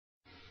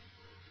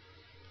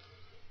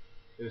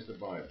is the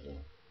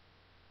Bible?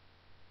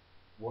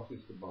 What is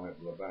the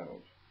Bible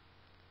about?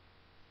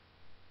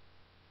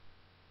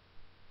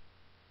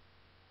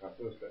 Now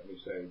first let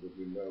me say that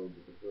we know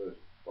that the first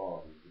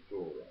part is the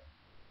Torah,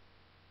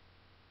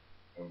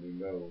 and we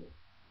know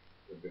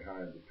that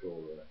behind the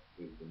Torah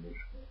is the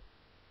Mishnah.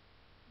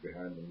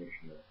 Behind the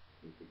Mishnah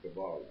is the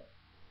Kabbalah.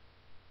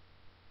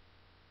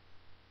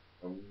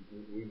 And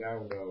we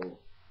now know,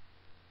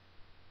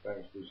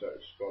 thanks to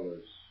such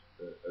scholars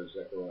as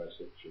Zechariah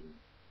Sitchin,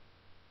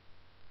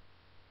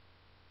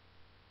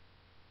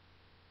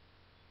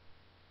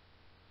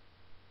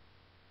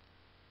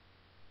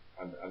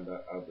 and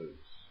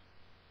others,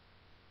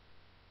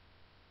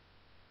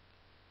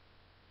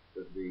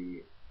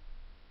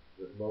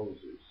 that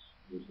Moses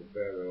was the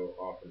Pharaoh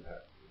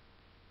Archanhatton,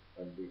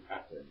 and the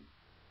Aten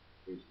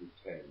is the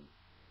 10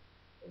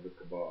 of the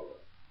Kabbalah,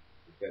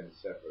 the 10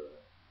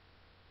 Sephirah,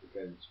 the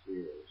 10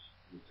 spheres,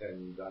 the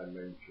 10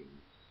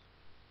 dimensions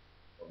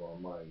of our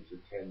minds, the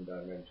 10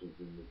 dimensions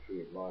in the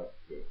tree of life,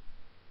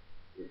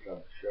 which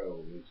I've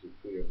shown is the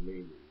tree of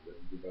meaning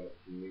that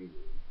develops meaning.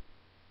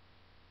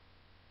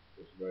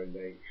 It's the very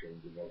nature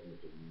and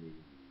development of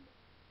meaning.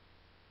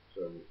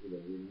 So,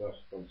 we must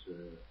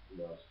consider in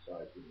our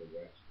society in the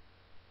West,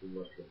 we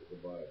must look at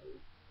the Bible,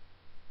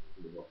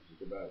 what is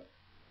it about?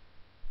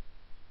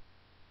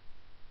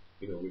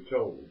 We're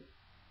told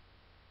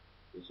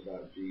it's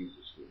about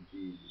Jesus, that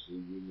Jesus is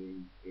a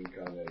unique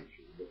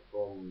incarnation, but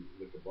from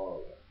the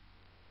Kabbalah,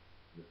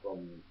 and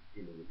from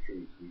the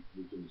truth,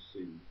 we can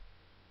see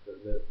that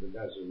the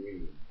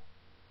Nazarene,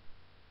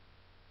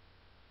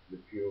 the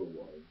pure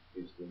one,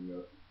 is the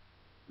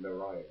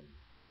Narayan,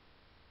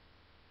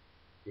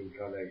 the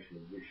incarnation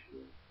of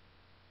Vishnu.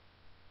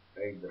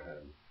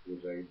 Abraham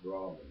was a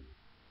Brahman,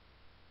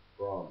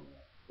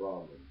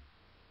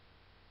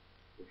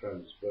 the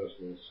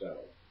transpersonal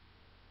self,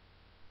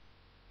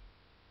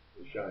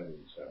 the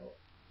shining self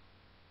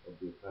of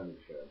the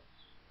Upanishads,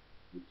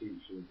 the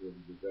teachings of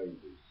the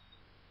Vedas,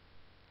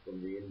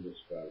 from the Indus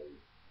Valley,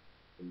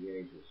 from the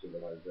ancient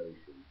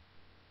civilization,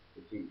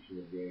 the teaching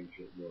of the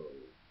ancient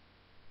world,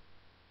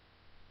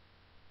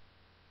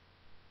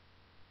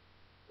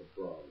 the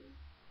Brahman,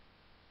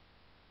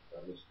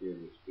 that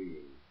mysterious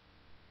being,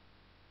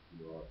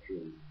 our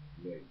true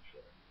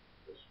nature,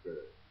 the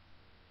spirit.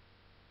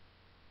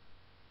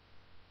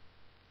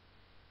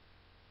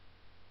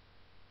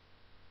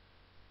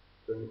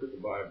 So look at the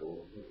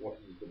Bible, what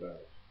is it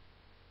about?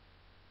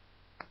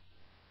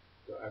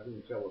 So I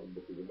can tell what the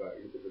book is about.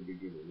 You look at the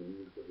beginning and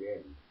you look at the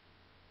end.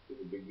 At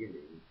the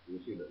beginning, you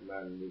see that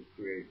man was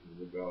created in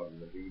the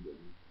Garden of Eden,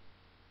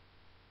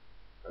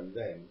 and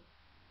then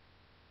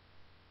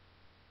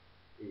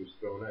he was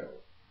thrown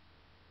out.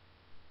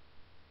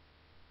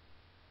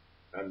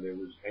 And there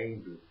was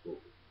angels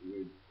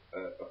with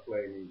a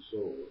flaming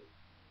sword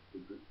to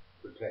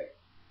protect,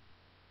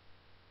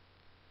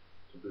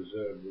 to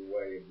preserve the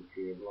way of the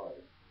tree of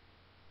life.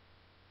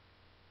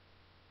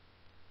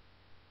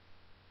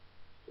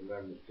 So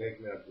man was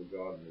taken out of the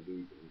Garden of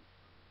Eden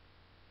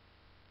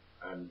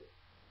and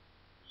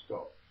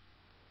stopped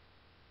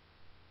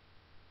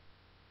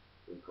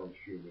from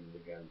consuming the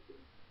Gantu,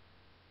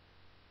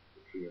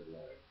 the tree of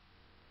life,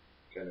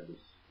 cannabis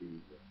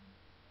sativa,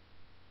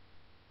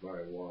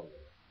 marijuana.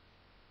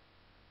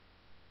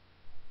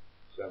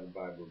 So the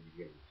Bible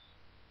begins.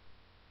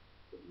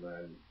 That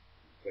man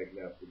is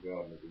taken out of the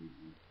Garden of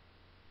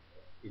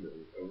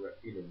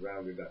Eden,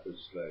 rounded up as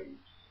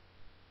slaves.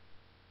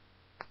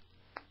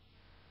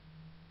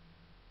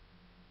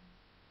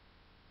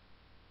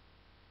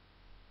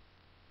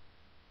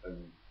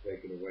 And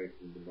taken away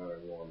from the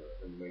marijuana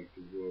and made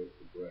to work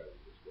the ground.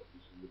 This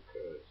is the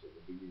curse at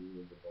the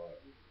beginning of the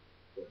Bible.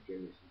 What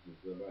Genesis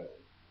is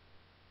about.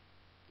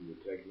 We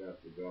were taken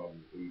out of the Garden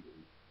of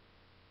Eden,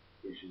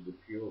 which is the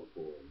pure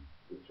form,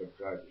 which I've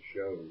tried to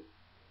show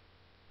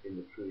in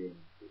the Tree of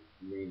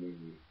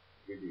Meaning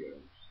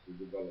videos, the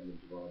development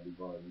of our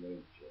divine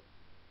nature.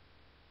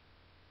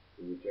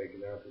 We were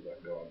taken out of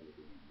that Garden of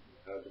Eden,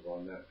 out of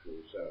our natural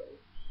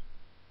selves,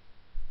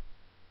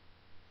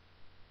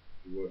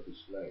 to work as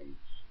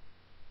slaves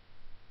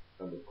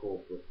under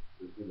corporate,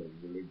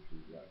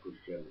 religions like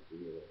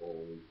Christianity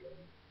or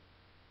Islam,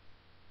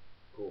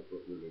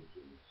 corporate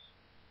religions,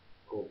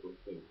 corporate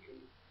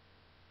thinking.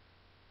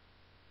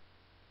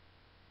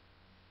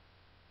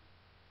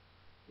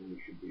 And we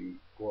should be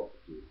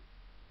cooperative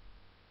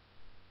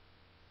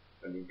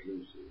and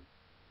inclusive,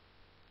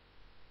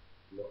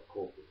 not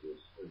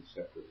corporatist and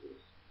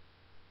separatist,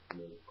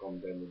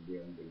 condemning the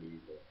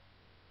unbeliever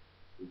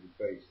with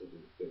a face that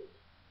is fit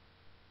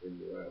in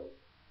the realm.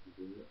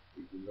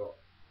 If you're not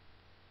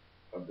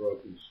a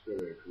broken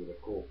spirit with a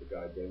corporate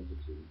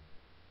identity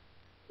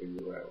in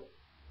the realm,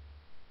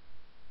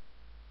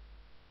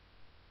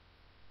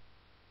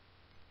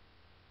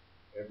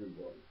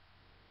 everyone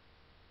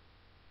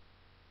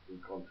can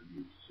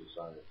contribute to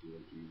society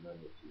and to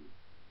humanity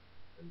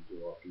and to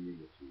our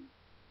community.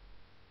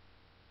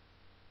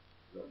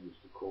 Not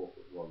just the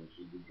corporate ones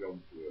who the job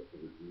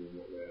workers doing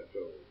what they are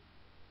told.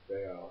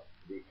 They are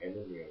the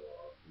enemy of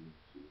our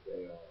community.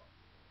 They are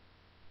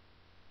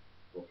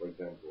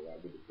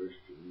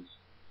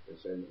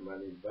saying that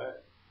man is bad.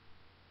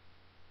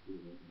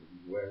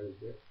 Where is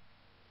this?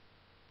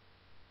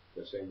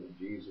 They're saying that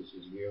Jesus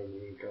is the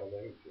only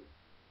incarnation.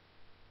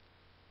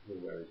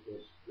 Where is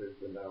this? There's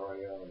the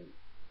Narayan,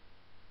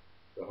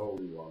 the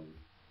Holy One,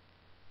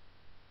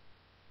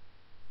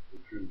 the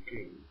true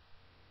King,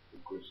 the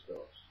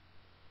Christos,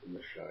 the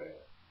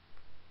Messiah,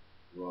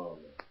 Rama,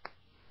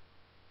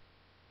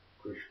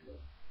 Krishna,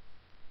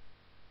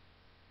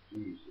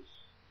 Jesus,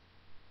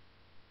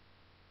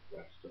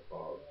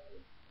 Rastafari.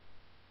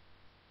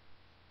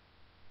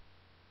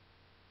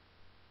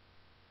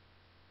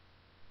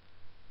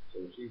 So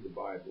we see the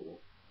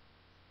Bible,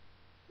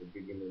 the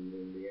beginning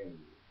and the end.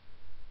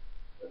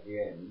 At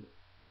the end,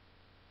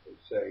 it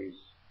says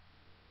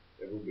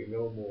there will be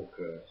no more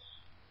curse,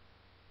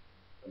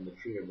 and the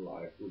tree of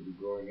life will be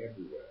growing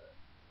everywhere.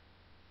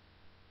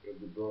 It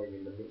will be growing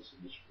in the midst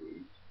of the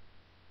street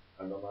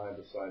and on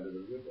either side of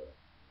the river,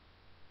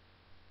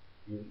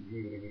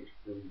 yielding its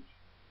fruit,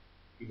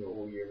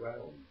 all year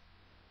round.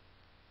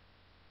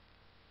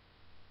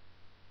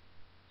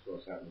 So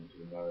what's happening to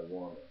the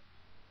marijuana,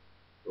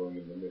 growing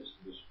in the midst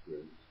of the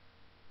street,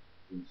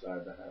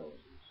 inside the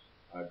houses,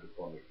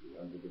 hydroponically,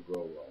 under the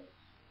grow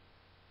lights,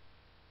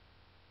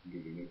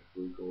 giving its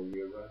fruit all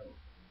year round.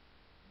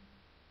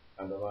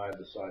 And on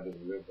either side of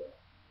the river,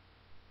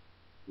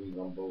 being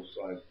on both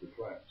sides of the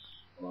tracks,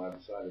 on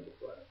either side of the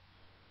tracks,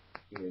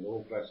 in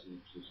all classes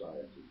of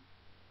society.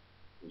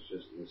 It's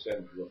just the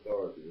central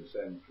authority, the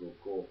central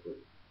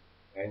corporate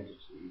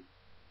entity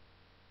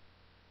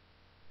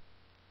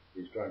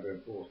is trying to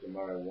enforce the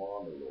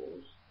marijuana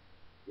laws,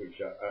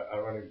 which are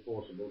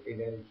unenforceable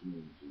in any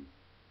community.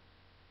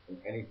 And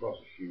any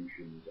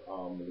prosecutions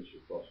are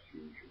malicious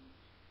prosecutions.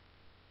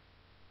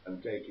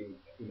 And taking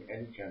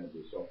any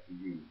cannabis off the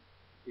youth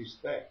is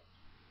theft.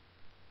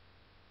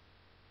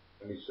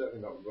 And he's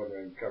certainly not going to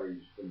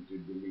encourage them to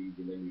believe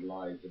in any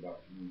lies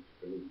about community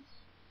police.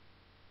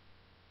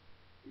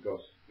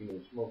 Because,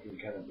 smoking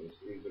cannabis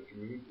is a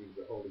community, is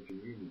the whole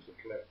community, it's a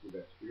collective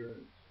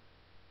experience.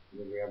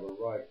 We have a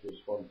right to a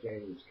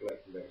spontaneous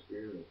collective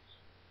experience.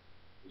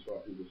 That's why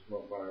people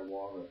smoke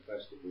marijuana at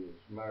festivals.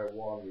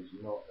 Marijuana is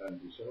not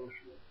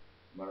antisocial.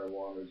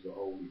 Marijuana is the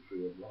holy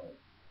tree of life.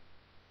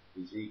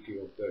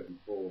 Ezekiel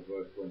 34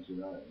 verse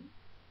 29,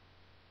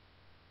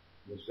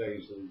 it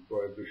says that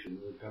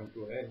prohibition will come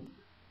to an end,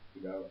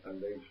 and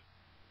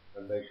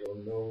they shall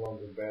no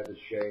longer bear the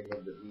shame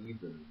of the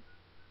heathen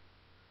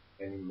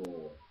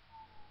anymore.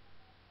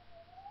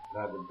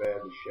 Neither bear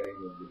the shame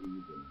of the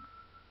heathen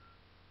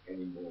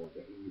anymore,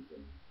 the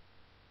heathen.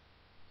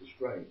 It's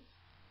strange.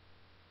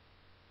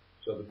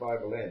 So the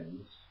Bible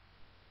ends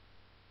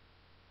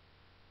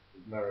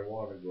with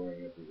marijuana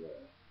growing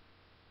everywhere.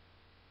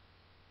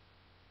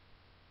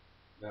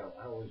 Now,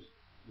 how is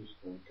this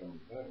going to come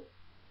about?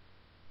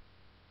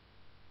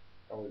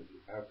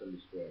 How can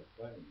this be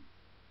explained?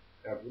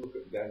 Now, if you look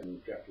at Daniel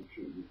chapter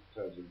 2, it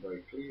tells us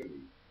very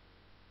clearly,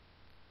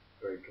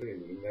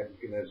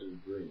 Nebuchadnezzar's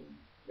dream.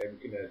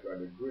 Nebuchadnezzar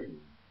had a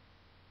dream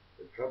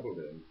that troubled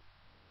him,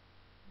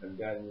 and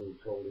Daniel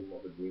told him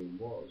what the dream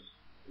was.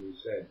 And he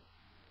said,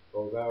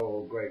 "Oh, thou,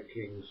 O great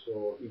king,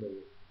 saw,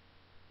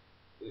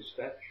 this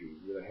statue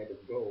with a head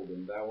of gold,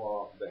 and thou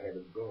art the head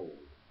of gold,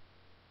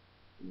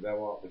 and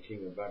thou art the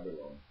king of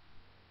Babylon."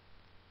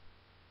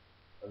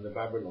 And the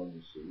Babylon,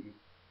 you see,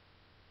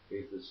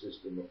 is the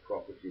system of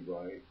property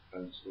right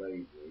and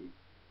slavery,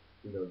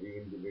 the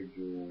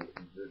individual,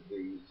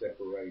 the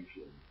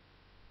separation.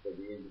 So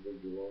the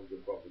individual owns the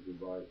property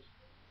rights,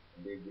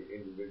 and the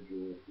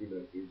individual,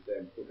 is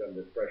then put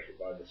under pressure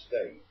by the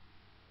state.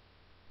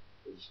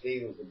 It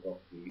steals the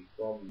property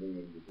from the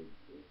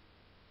individual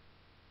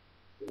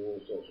through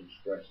all sorts of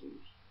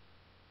stresses,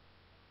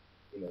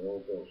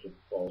 all sorts of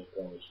false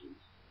promises,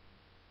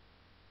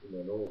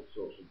 and all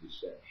sorts of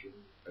deception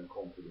and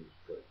confidence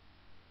tricks.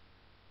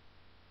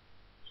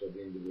 So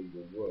the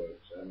individual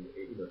works, and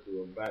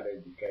through a bad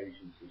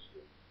education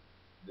system,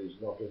 there's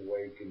not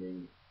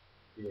awakening,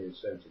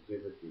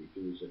 sensitivity to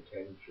his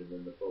attention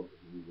and the focus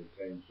of his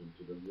attention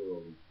to the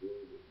world he's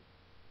building.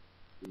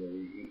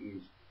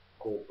 He's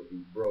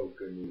corporately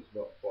broken, he's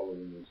not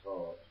following his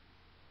heart.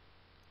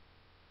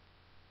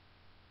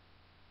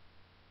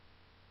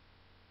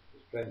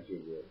 There's plenty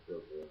of work for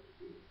everyone to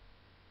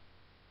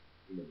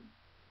do.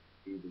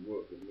 Do the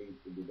work that needs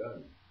to be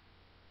done.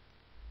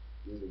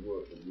 Do the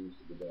work that needs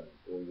to be done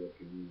for your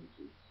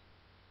communities,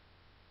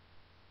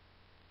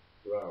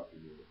 for our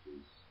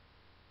communities.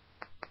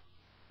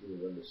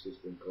 When the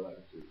system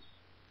collapses.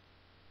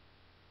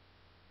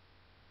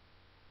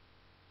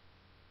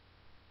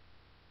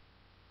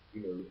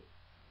 This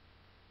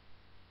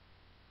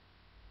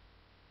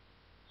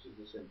is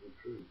the simple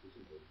truth,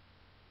 isn't it?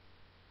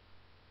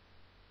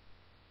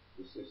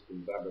 The system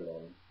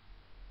Babylon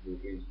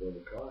is going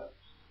to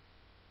collapse.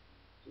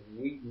 So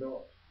weep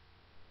not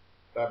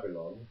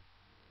Babylon,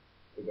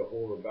 with the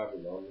whole of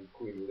Babylon and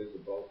Queen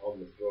Elizabeth on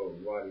the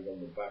throne, riding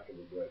on the back of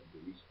the great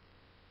beast.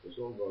 It's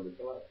all going to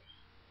collapse.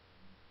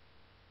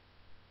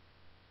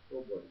 It's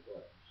all going to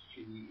collapse.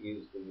 She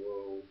is the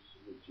world's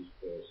richest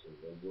person,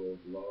 the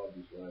world's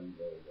largest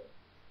landowner.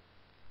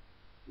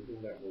 Do you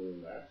think that will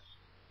last?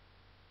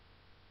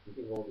 Do you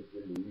think all this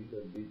believe,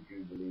 and did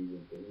you believe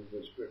in things?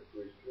 The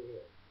scripture is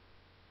clear.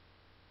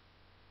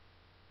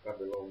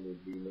 Babylon will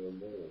be no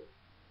more.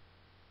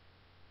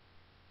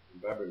 In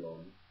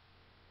Babylon,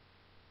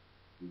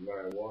 the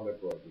marijuana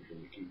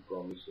prohibition, we keep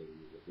promising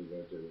that we're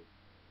going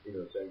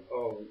to, saying,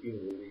 oh,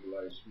 we'll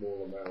legalize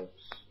small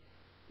amounts.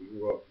 You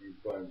grow up few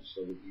plants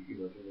so that you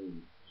know what I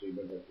mean. So you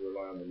don't have to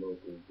rely on the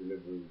local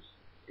deliveries,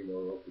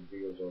 local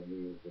deals on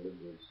meal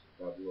deliveries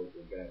by the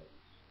local gangs.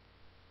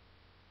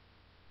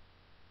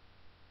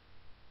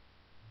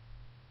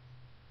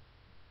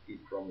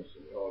 Keep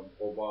promising,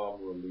 Obama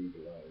will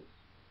legalize.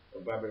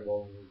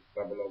 Babylon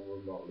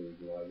will not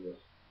legalize.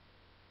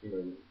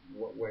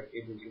 When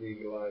it is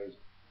legalized,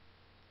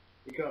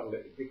 you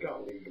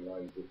can't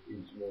legalize it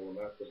in small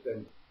amounts, because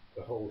then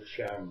the whole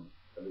sham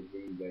that has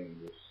been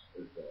dangerous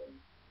is gone.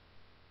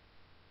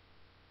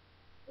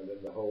 And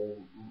then the whole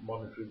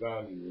monetary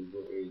value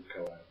is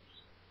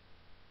collapsed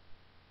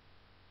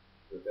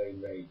that they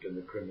make and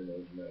the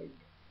criminals make,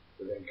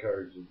 that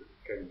encourages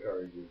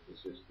the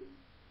system.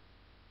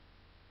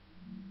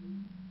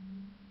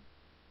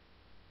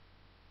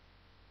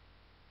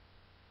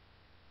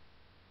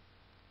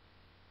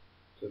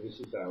 So this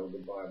is how the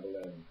Bible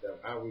ends. Now,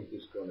 how is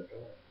this going to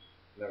collapse?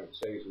 Now it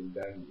says in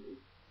Daniel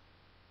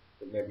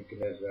that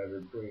Nebuchadnezzar had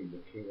a dream,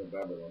 the king of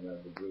Babylon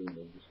had the dream of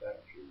the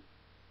statue,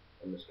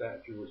 and the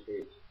statue was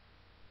hit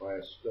by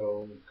a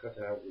stone cut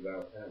out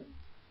without hands.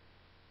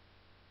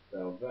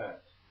 Now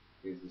that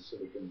is the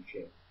silicon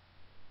chip.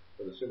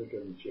 So the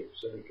silicon chip,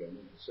 silica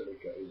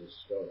is a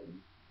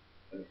stone,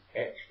 and it's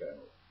etched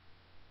out.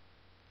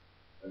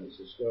 And it's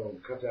a stone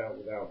cut out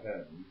without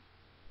hands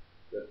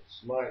that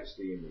smites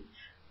the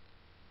image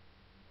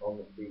on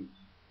the feet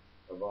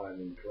of iron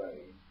and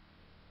clay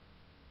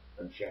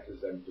and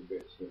shatters them to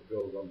bits, and it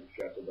goes on to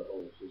shatter the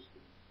whole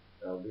system.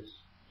 Now this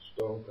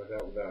stone cut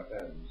out without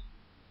hands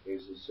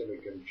is the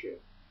silicon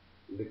chip,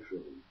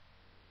 literally.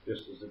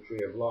 Just as the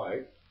tree of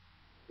life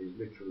is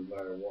literally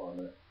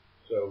marijuana,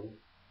 so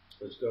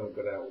the stone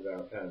cut out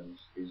without hands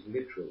is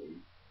literally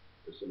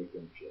the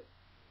silicon chip.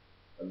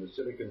 And the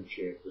silicon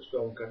chip, the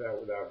stone cut out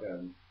without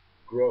hands,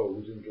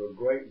 grows into a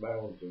great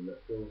mountain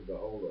that fills the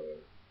whole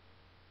earth.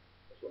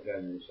 That's what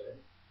Daniel said.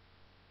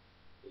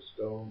 The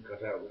stone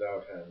cut out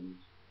without hands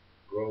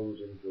grows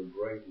into a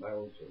great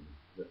mountain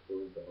that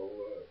fills the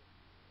whole earth.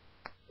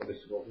 And this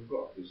is what we've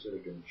got, this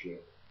silicon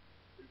chip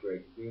that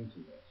created the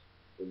internet,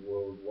 the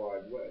World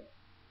Wide Web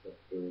that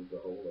fills the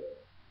whole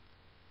earth.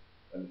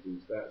 And it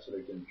is that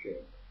silicon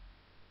chip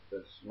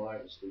that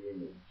smites the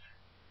image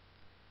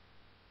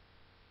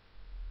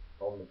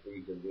on the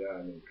feet of the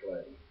iron and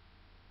clay,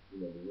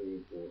 the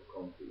reinforced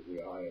concrete,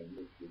 the iron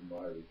mixed with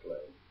miry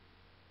clay,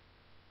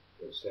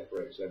 that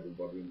separates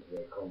everybody into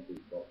their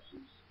concrete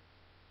boxes.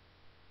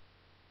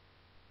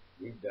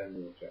 Read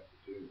Daniel chapter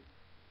 2.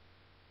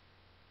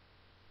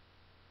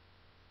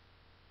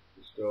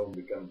 The stone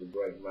becomes a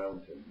great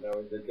mountain. Now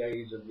in the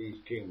days of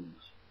these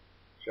kings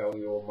shall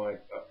the Almighty,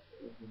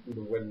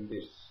 when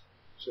this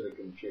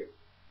silicon chip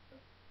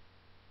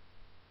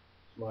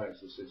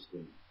smites the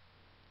system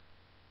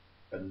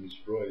and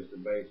destroys the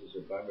basis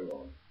of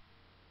Babylon,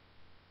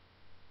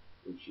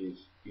 which is,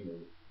 the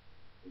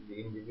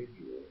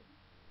individual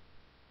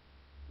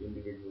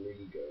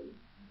ego,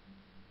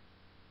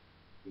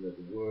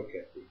 the work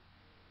ethic,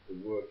 the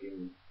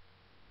working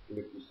to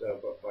lift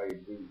yourself up by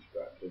your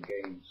bootstraps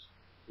against,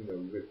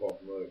 rip-off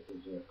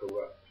merchants and a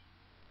corrupt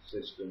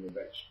system of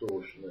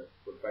extortionate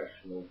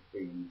professional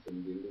fees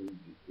and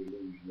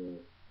delusional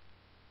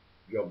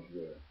jobs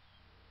worth,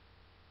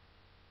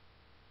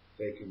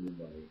 taking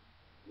your money,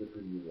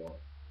 ripping you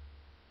off,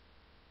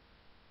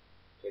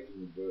 taking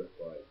your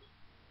birthright,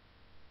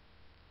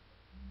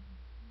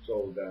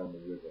 sold down the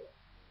river,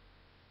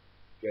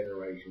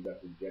 generations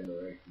after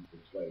generations of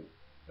slaves.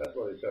 That's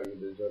why they tell you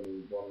there's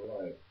only one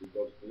life,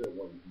 because they don't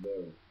want you to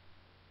know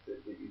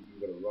that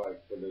you've got a right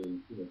for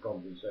the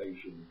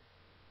compensation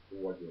for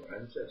what your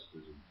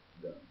ancestors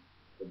have done,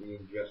 for the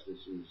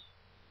injustices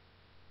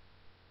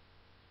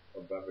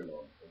of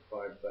Babylon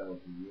for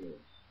 5,000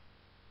 years.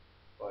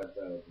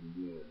 5,000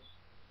 years.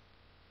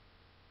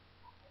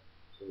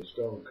 So the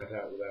stone cut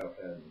out without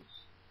hands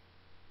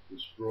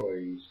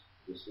destroys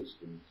the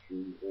system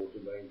through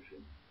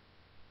automation.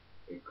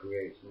 It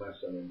creates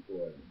mass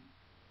unemployment.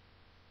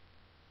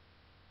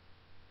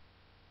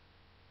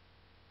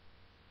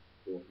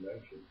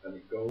 Automation. And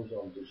it goes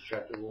on to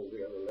shatter all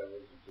the other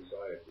levels of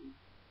society,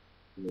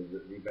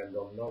 that depend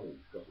on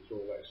knowledge, because it's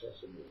all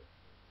accessible.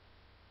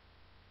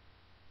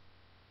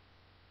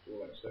 It's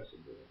all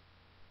accessible.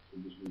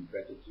 We just need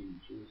better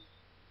teachers.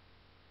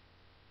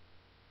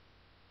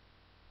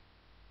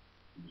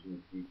 We just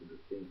need people to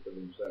think for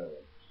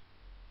themselves.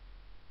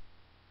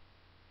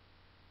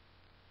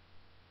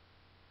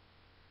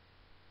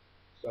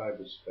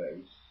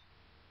 Cyberspace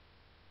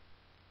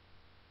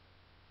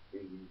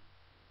is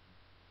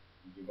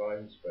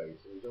divine space.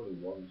 There's only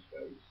one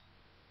space.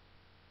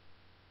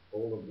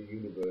 All of the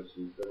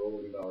universes, they're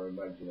all in our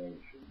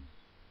imaginations.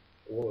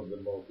 All of the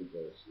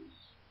multiverses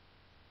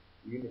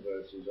The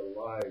universe is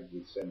alive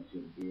with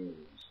sentient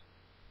beings.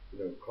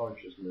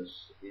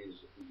 Consciousness is,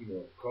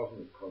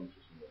 cosmic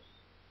consciousness.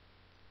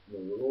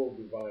 We're all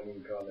divine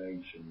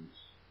incarnations.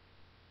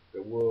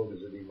 The world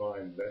is a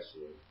divine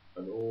vessel,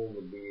 and all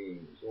the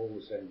beings, all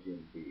the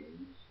sentient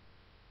beings,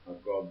 are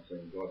gods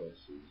and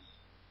goddesses.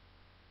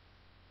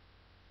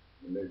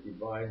 And there's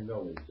divine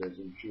knowledge, there's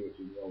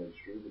intuitive knowledge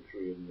through the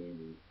tree of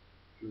meaning,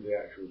 through the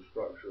actual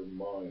structure of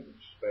mind,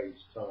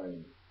 space,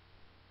 time,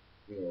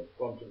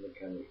 quantum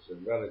mechanics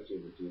and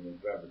relativity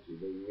and gravity,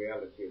 the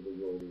reality of the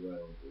world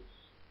around us.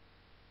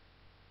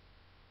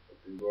 It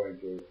can go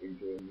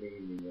into a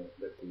meaning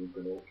that we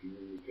can all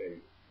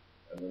communicate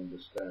and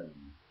understand.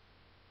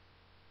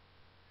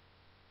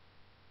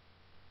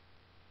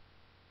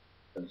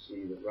 And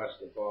see that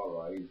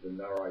Rastafari is the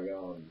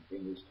Narayan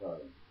in this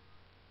time.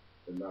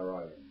 The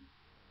Narayan.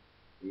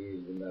 He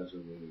is the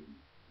Nazarene,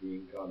 the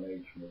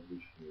incarnation of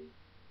Vishnu,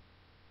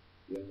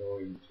 the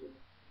anointed,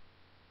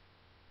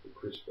 the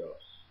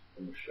Christos,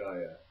 the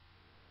Messiah,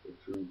 the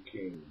true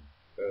King,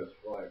 Earth's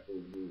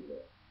rightful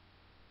ruler,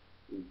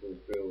 who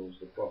fulfills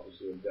the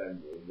prophecy of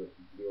Daniel that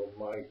the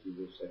Almighty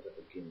will set up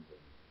a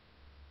kingdom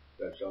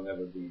that shall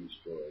never be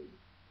destroyed.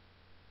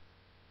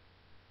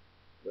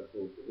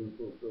 Who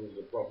fulfills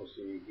the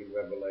prophecy in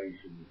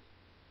Revelation,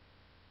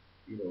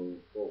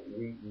 for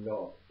weep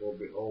not, for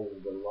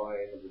behold the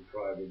Lion of the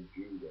tribe of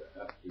Judah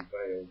hath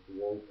prevailed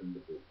to open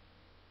the book,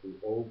 to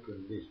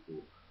open this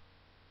book,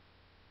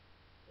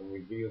 and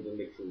reveal the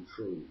literal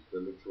truth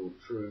that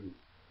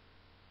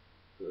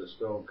the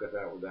stone cut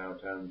out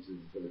without hands is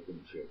the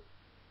silicon chip.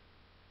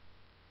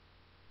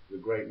 The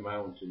great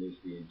mountain is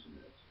the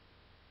internet.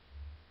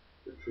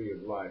 The tree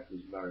of life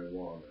is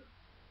marijuana.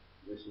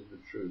 This is the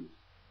truth.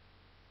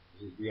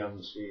 This is the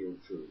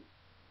unsealed truth.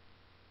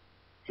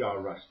 Jah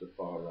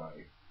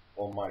Rastafari,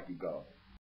 Almighty God.